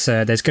 that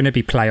there's going to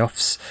be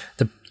playoffs.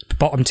 The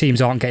bottom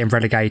teams aren't getting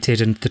relegated,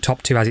 and the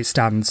top two, as it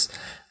stands,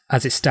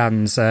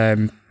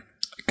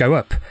 go go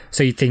up.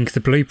 So you'd think the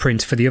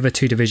blueprint for the other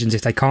two divisions,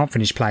 if they can't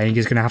finish playing,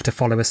 is going to have to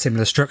follow a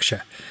similar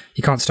structure.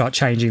 You can't start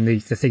changing the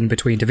thing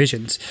between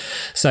divisions.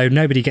 So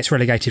nobody gets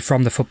relegated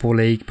from the Football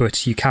League,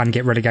 but you can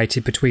get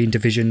relegated between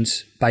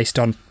divisions based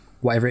on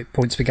whatever it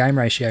points per game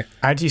ratio.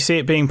 How do you see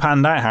it being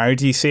panned out, Harry?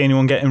 Do you see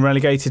anyone getting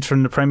relegated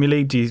from the Premier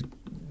League?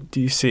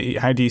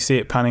 How do you see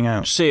it panning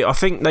out? See, I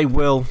think they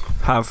will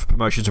have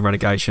promotions and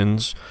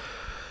relegations.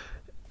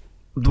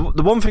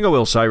 The one thing I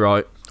will say,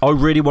 right, I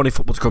really wanted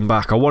football to come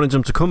back. I wanted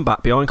them to come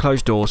back behind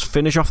closed doors,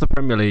 finish off the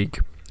Premier League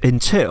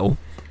until,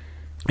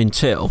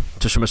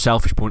 just from a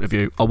selfish point of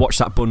view, I watched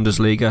that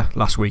Bundesliga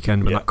last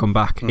weekend when that come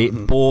back. Mm-hmm.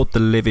 It bored the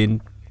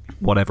living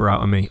whatever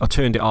out of me. I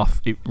turned it off.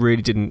 It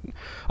really didn't.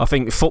 I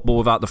think football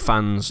without the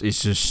fans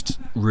is just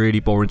really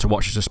boring to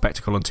watch as a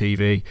spectacle on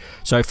TV.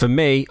 So for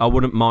me, I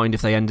wouldn't mind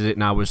if they ended it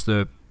now as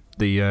the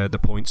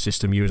point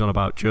system you was on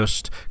about,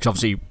 just because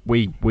obviously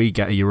we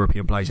get a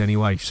European place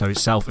anyway, so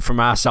it's from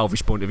our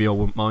selfish point of view I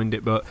wouldn't mind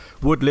it. But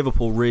would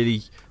Liverpool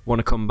really want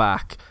to come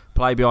back,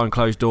 play behind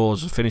closed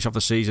doors, finish off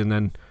the season,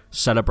 then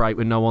celebrate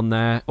with no one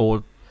there?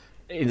 Or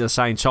at the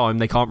same time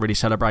they can't really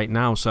celebrate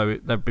now, so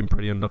they've been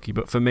pretty unlucky.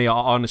 But for me,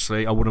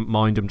 honestly, I wouldn't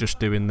mind them just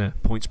doing the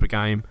points per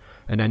game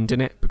and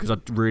ending it, because I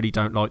really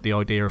don't like the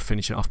idea of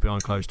finishing it off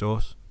behind closed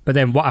doors. But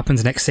then what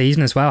happens next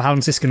season as well? How long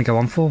is this going to go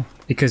on for?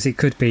 Because it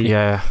could be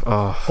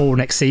all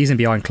next season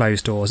behind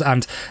closed doors.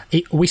 And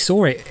we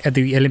saw it at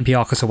the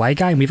Olympiacos away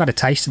game. We've had a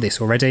taste of this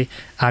already.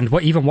 And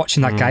even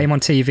watching that game on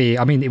TV,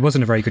 I mean, it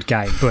wasn't a very good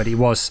game, but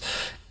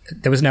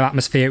there was no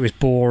atmosphere. It was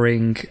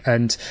boring.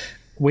 And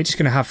we're just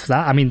going to have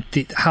that. I mean,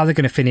 how they're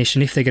going to finish,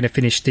 and if they're going to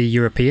finish the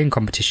European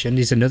competition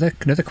is another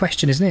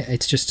question, isn't it?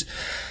 It's just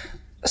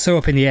so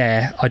up in the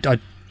air.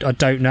 I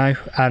don't know,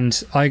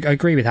 and I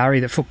agree with Harry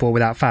that football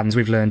without fans,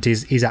 we've learned,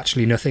 is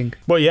actually nothing.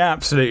 Well, yeah,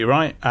 absolutely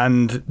right.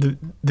 And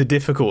the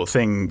difficult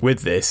thing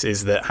with this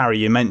is that, Harry,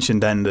 you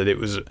mentioned then that it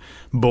was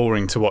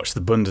boring to watch the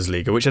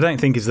Bundesliga, which I don't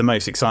think is the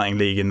most exciting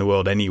league in the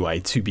world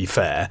anyway, to be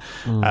fair.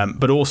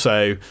 But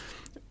also,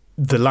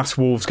 the last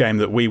Wolves game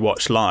that we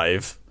watched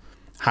live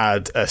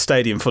had a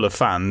stadium full of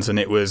fans, and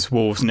it was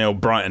Wolves 0,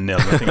 Brighton 0.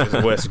 I think it was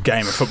the worst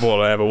game of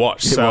football I ever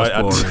watched.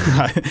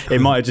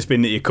 It might have just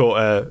been that you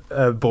caught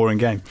a boring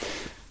game.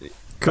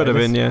 Could have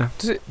been, yeah.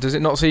 Does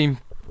it not seem...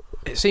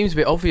 It seems a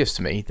bit obvious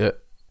to me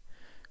that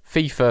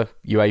FIFA,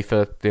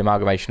 UEFA, the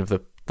amalgamation of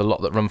the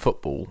lot that run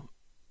football,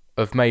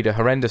 have made a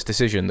horrendous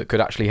decision that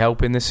could actually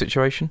help in this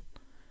situation.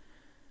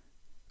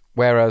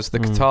 Whereas the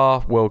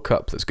Qatar World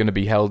Cup that's going to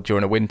be held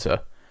during a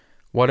winter,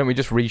 why don't we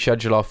just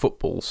reschedule our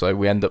football so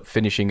we end up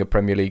finishing a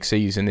Premier League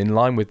season in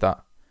line with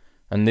that?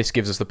 And this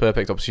gives us the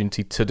perfect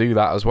opportunity to do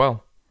that as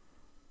well.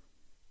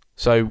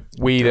 So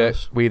we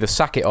either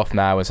sack it off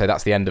now and say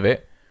that's the end of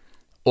it,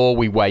 or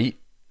we wait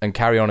and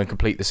carry on and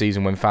complete the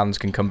season when fans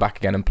can come back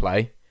again and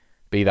play,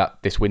 be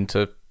that this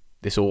winter,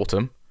 this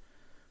autumn,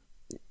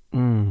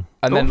 and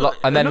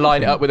then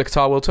line it up with a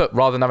Qatar World Cup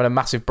rather than having a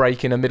massive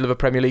break in the middle of a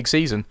Premier League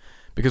season.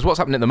 Because what's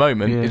happening at the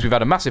moment is we've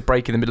had a massive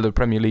break in the middle of the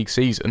Premier League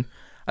season,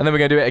 and then we're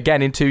going to do it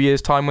again in 2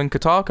 years' time when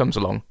Qatar comes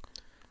along.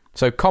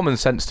 So common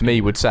sense to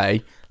me would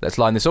say, let's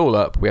line this all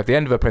up. We have the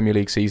end of a Premier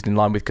League season in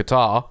line with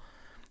Qatar,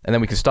 and then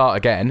we can start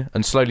again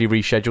and slowly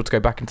reschedule to go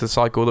back into the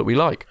cycle that we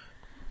like.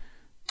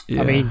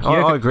 Yeah. I mean,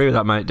 I agree with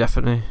that, mate,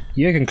 definitely.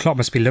 Jurgen Klopp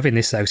must be loving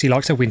this, though, because he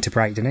likes a winter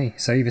break, doesn't he?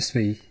 So he must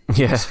be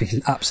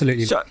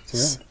absolutely...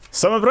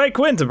 Summer break,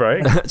 winter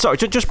break. Sorry,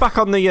 just back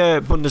on the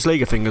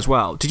Bundesliga thing as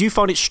well. Did you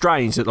find it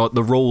strange that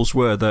the rules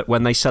were that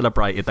when they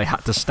celebrated, they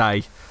had to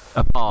stay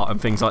apart and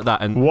things like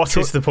that? And what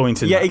is the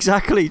point in that? Yeah,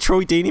 exactly.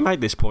 Troy Deeney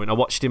made this point. I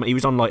watched him. He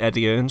was on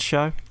Eddie Earn's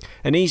show,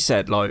 and he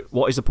said,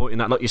 what is the point in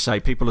that? Like you say,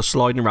 people are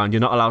sliding around.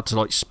 You're not allowed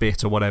to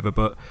spit or whatever.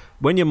 But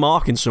when you're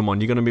marking someone,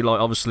 you're going to be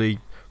obviously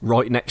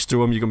right next to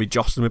them. You're going to be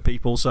jostling with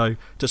people. So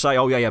to say,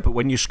 but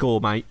when you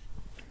score, mate,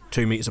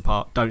 2 meters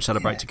apart, don't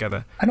celebrate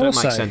together. And don't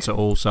also, make sense at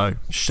all. So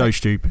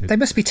stupid. They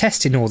must be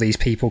testing all these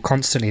people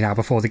constantly now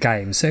before the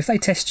game. So if they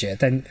test you,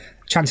 then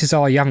chances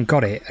are you haven't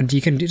got it, and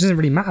it doesn't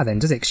really matter then,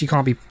 does it? Because you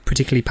can't be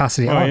particularly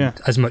passing it on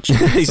as much.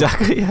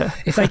 Exactly. Yeah.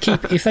 If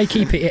they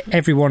keep it,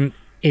 everyone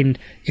in.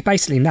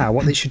 Basically now,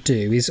 what they should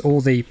do is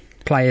all the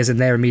players and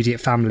their immediate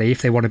family,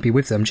 if they want to be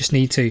with them, just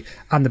need to,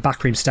 and the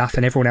backroom staff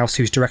and everyone else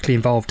who's directly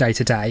involved day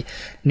to day,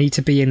 need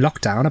to be in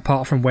lockdown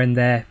apart from when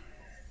they're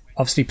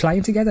obviously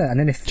playing together. And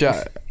then if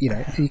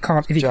you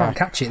can't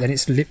catch it, then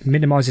it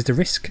minimises the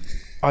risk.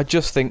 I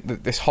just think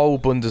that this whole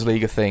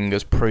Bundesliga thing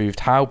has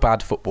proved how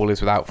bad football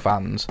is without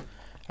fans,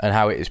 and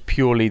how it is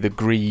purely the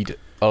greed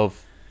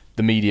of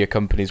the media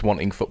companies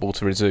wanting football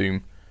to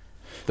resume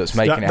that's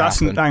making it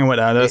happen. Hang on,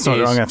 that's not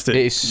wrong. It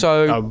is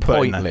so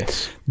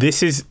pointless.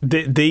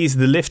 The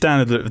lift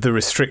down of the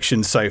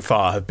restrictions so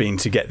far have been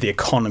to get the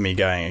economy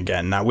going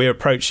again. Now we're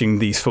approaching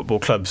these football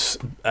clubs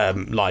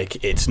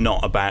like it's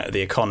not about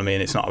the economy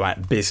and it's not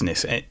about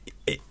business.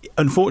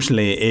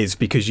 Unfortunately, it is,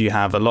 because you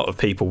have a lot of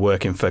people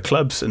working for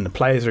clubs, and the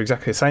players are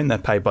exactly the same. They're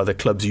paid by the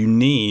clubs. You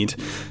need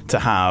to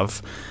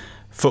have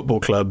football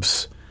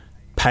clubs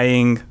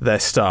paying their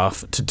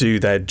staff to do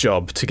their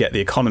job to get the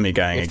economy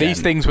going If again.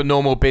 these things were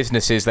normal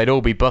businesses, they'd all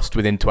be bust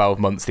within 12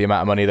 months, the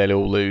amount of money they'll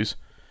all lose.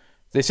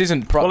 This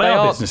isn't... Well, they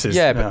are businesses.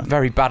 Yeah, but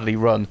very badly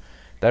run.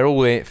 They're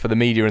all in it for the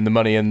media and the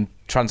money, and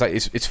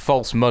it's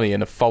false money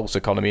and a false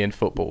economy in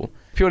football.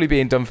 Purely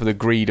being done for the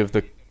greed of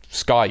the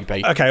Sky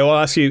bait. Okay, well, I'll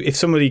ask you, if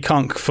somebody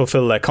can't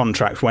fulfil their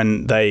contract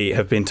when they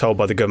have been told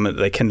by the government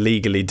that they can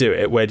legally do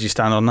it, where do you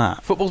stand on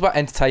that? Football's about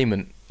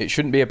entertainment. It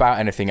shouldn't be about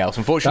anything else.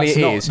 Unfortunately, it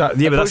is. But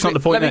that's not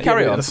the point. Let me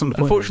carry on. That's not the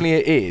point. Unfortunately,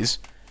 it is,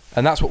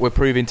 and that's what we're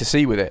proving to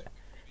see with it.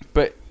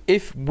 But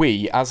if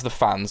we, as the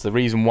fans, the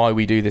reason why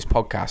we do this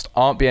podcast,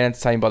 aren't being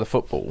entertained by the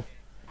football,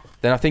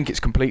 then I think it's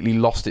completely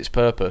lost its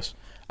purpose.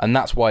 And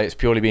that's why it's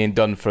purely being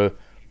done for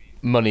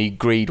money,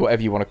 greed,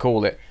 whatever you want to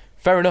call it.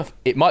 Fair enough,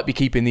 it might be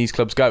keeping these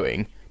clubs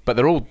going, but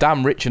they're all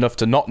damn rich enough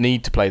to not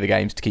need to play the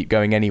games to keep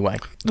going anyway.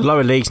 The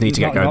lower leagues need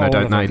to get going, though,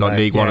 don't they? Like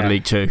League 1 and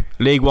League 2.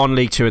 League 1,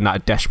 League 2 and that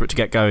are desperate to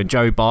get going.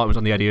 Joe Barton was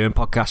on the Eddie Hearn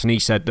podcast and he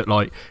said that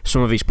like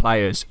some of these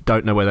players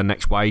don't know where their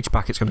next wage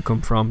packet's going to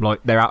come from.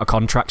 Like, they're out of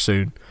contract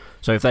soon.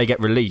 So if they get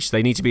released,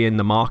 they need to be in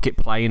the market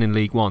playing in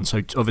League 1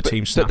 so other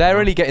teams... But they're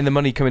only getting the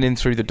money coming in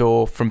through the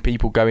door from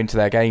people going to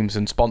their games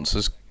and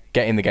sponsors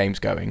getting the games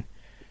going.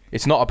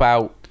 It's not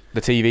about the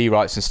TV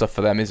rights and stuff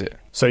for them, is it?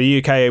 So are you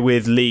okay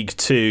with League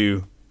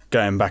 2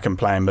 going back and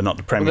playing, but not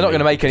the Premier League? They're not going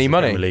to make any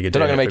money.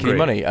 They're not going to make any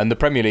money. And the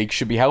Premier League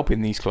should be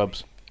helping these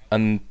clubs.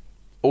 And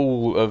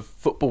all of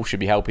football should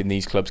be helping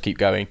these clubs keep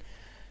going.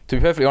 To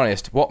be perfectly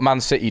honest, what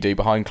Man City do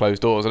behind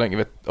closed doors,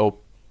 or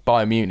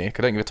Bayern Munich,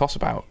 I don't give a toss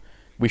about.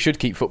 We should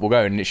keep football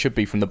going, and it should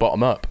be from the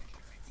bottom up.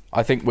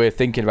 I think we're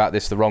thinking about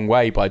this the wrong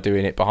way by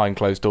doing it behind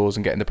closed doors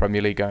and getting the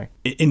Premier League going.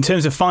 In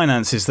terms of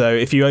finances, though,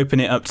 if you open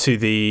it up to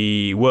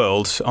the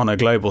world on a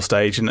global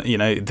stage, and you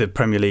know the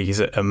Premier League is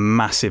a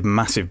massive,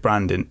 massive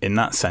brand in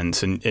that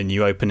sense, and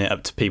you open it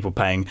up to people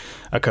paying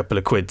a couple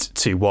of quid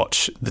to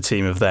watch the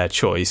team of their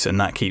choice,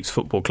 and that keeps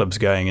football clubs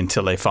going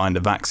until they find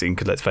a vaccine.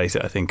 Because let's face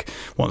it, I think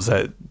once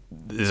they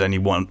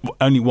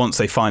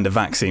find a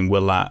vaccine,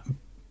 will that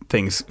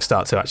things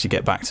start to actually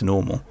get back to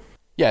normal?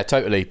 Yeah,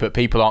 totally. But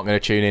people aren't going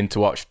to tune in to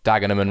watch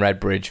Dagenham and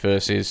Redbridge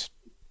versus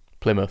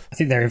Plymouth. I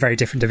think they're in very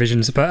different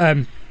divisions, but I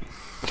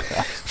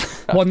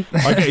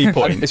get your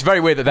point. It's very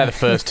weird that they're the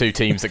first two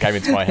teams that came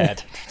into my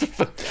head.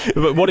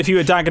 But what if you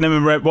were Dagenham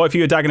and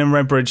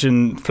Redbridge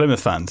and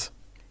Plymouth fans?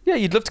 Yeah,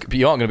 you'd love to, but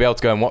you aren't going to be able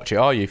to go and watch it,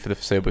 are you, for the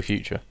foreseeable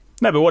future?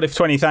 No, but what if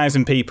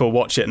 20,000 people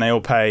watch it and they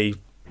all pay,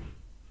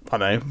 I don't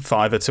know,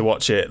 $5 to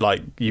watch it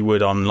like you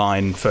would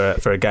online for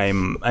a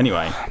game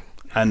anyway?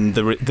 And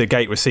the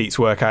gate receipts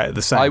work out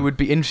the same. I would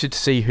be interested to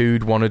see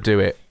who'd want to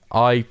do it.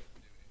 I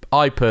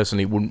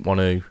personally wouldn't want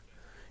to.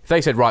 If they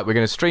said, right, we're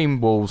going to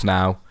stream Wolves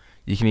now,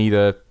 you can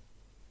either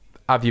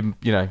have you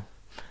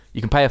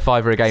can pay a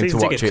 $5 a game to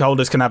watch it. Ticket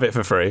holders can have it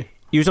for free.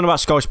 You was on about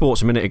Sky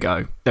Sports a minute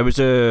ago. There was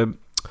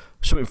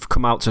something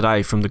come out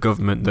today from the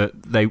government that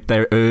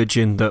they're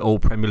urging that all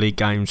Premier League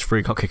games 3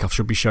 o'clock kickoff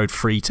should be showed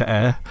free to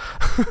air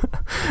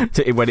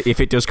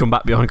if it does come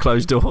back behind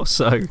closed doors.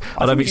 So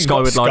I don't think Sky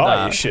would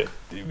like that.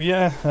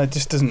 Yeah, it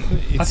just doesn't.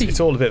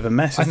 It's all a bit of a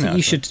mess. I don't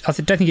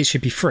think it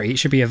should be free. It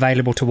should be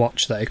available to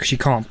watch though, because you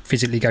can't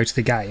physically go to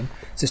the game,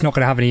 so it's not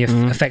going to have any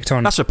effect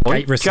on. That's the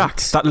point, gate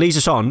receipts. Jack. That leads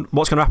us on.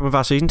 What's going to happen with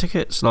our season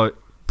tickets? Like,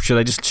 should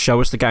they just show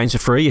us the games for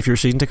free if you're a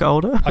season ticket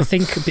holder? I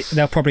think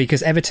they'll probably,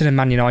 because Everton and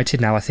Man United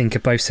now, I think,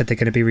 have both said they're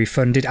going to be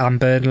refunded, and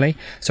Burnley.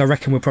 So I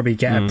reckon we'll probably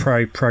get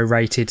a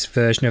pro-rated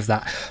version of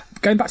that.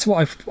 Going back to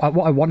what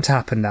I want to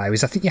happen now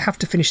is I think you have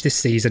to finish this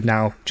season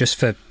now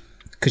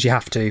because you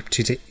have to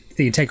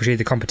the integrity of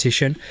the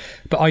competition.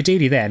 But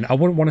ideally then, I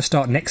wouldn't want to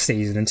start next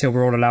season until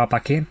we're all allowed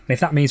back in. And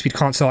if that means we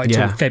can't start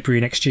until February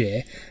next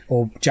year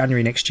or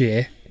January next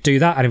year, do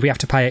that. And if we have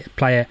to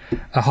play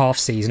a half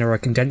season or a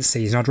condensed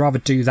season, I'd rather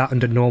do that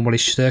under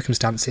normalish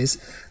circumstances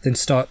than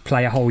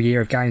play a whole year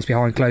of games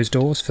behind closed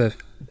doors for...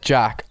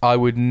 Jack, I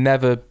would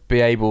never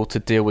be able to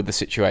deal with the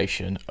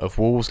situation of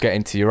Wolves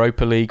getting to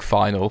Europa League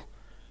final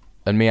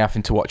and me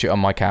having to watch it on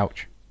my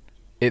couch.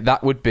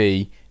 That would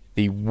be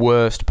the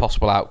worst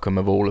possible outcome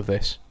of all of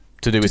this.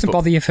 To do with doesn't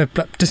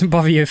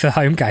bother you for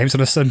home games on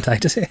a Sunday,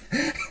 does it?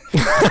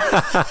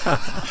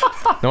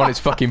 No one, it's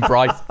fucking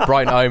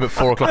Brighton home at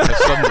 4 o'clock on a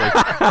Sunday.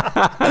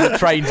 And the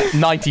train's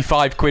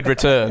 95 quid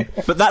return.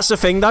 But that's the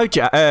thing though,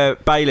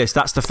 Bayliss,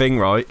 that's the thing,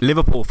 right?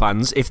 Liverpool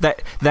fans, if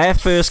their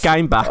first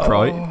game back,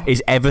 right,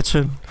 is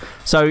Everton.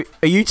 So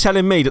are you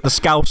telling me that the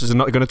Scousers are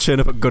not going to turn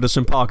up at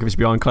Goodison Park if it's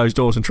behind closed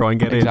doors and try and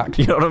get in?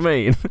 You know what I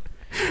mean?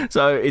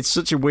 So it's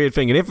such a weird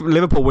thing. And if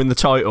Liverpool win the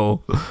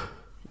title...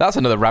 That's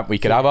another rant we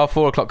could have. Our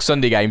 4 o'clock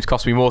Sunday games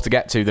cost me more to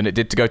get to than it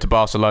did to go to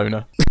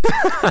Barcelona.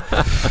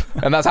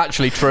 And that's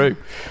actually true.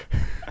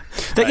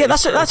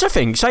 That's a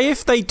thing. Say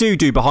if they do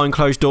behind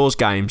closed doors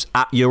games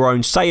at your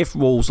own, say if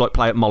Wolves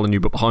play at Molineux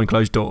but behind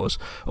closed doors,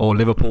 or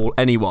Liverpool,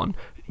 anyone,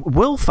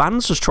 will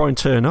fans just try and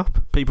turn up?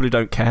 People who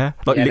don't care,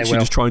 literally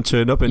just try and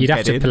turn up and you'd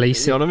have to in.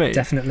 police you know what I mean?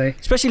 Definitely.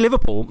 Especially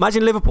Liverpool.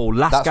 Imagine Liverpool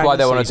last game. That's why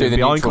they want to do the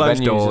behind neutral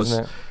closed venues, doors.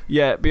 isn't it?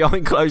 Yeah,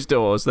 behind closed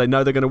doors, they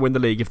know they're going to win the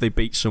league if they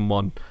beat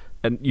someone.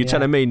 And you're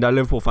telling me no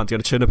Liverpool fans are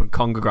going to turn up and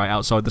congregate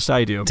outside the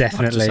stadium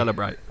Definitely. to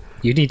celebrate?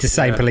 You need the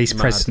same police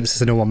presence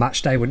as a normal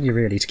match day, wouldn't you,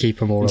 really, to keep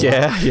them all away?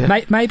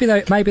 Yeah. Maybe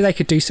they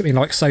could do something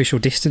like social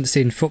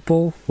distancing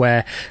football,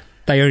 where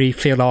they only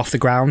fill half the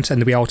ground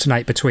and we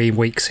alternate between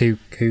weeks who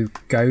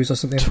goes or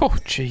something. Oh,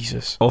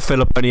 Jesus. Or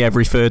fill up only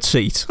every third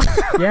seat.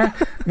 Yeah,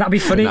 that'd be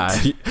funny. No.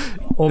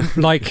 Or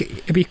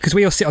because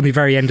we all sit on the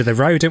very end of the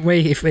road, don't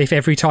we? If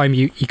every time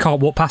you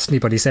can't walk past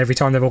anybody, so every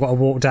time they've all got to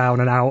walk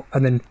down and out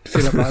and then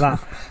fill up like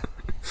that.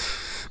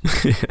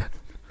 Yeah.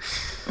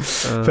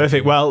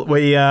 Perfect. Well,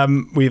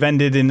 we've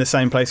ended in the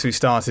same place we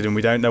started, and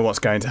we don't know what's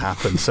going to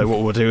happen. So what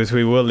we'll do is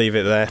we will leave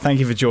it there. Thank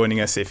you for joining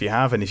us if you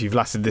have, and if you've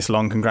lasted this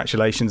long,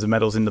 congratulations. The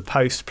medal's in the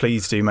post.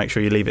 Please do make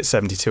sure you leave it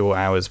 72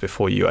 hours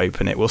before you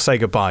open it. We'll say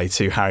goodbye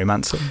to Harry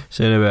Mansell.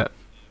 See you in a bit.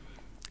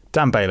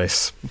 Dan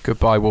Bayliss.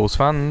 Goodbye, Wolves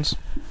fans.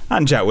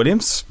 And Jack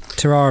Williams.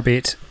 Ta-ra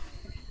bit.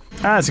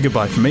 That's a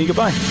goodbye from me.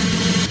 Goodbye.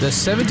 The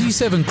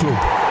 77 Club.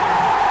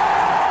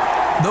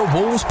 The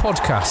Wolves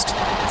Podcast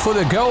for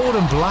the Gold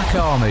and Black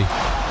Army.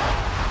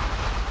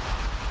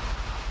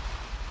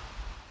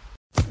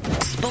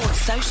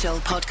 Sports Social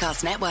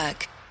Podcast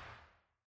Network.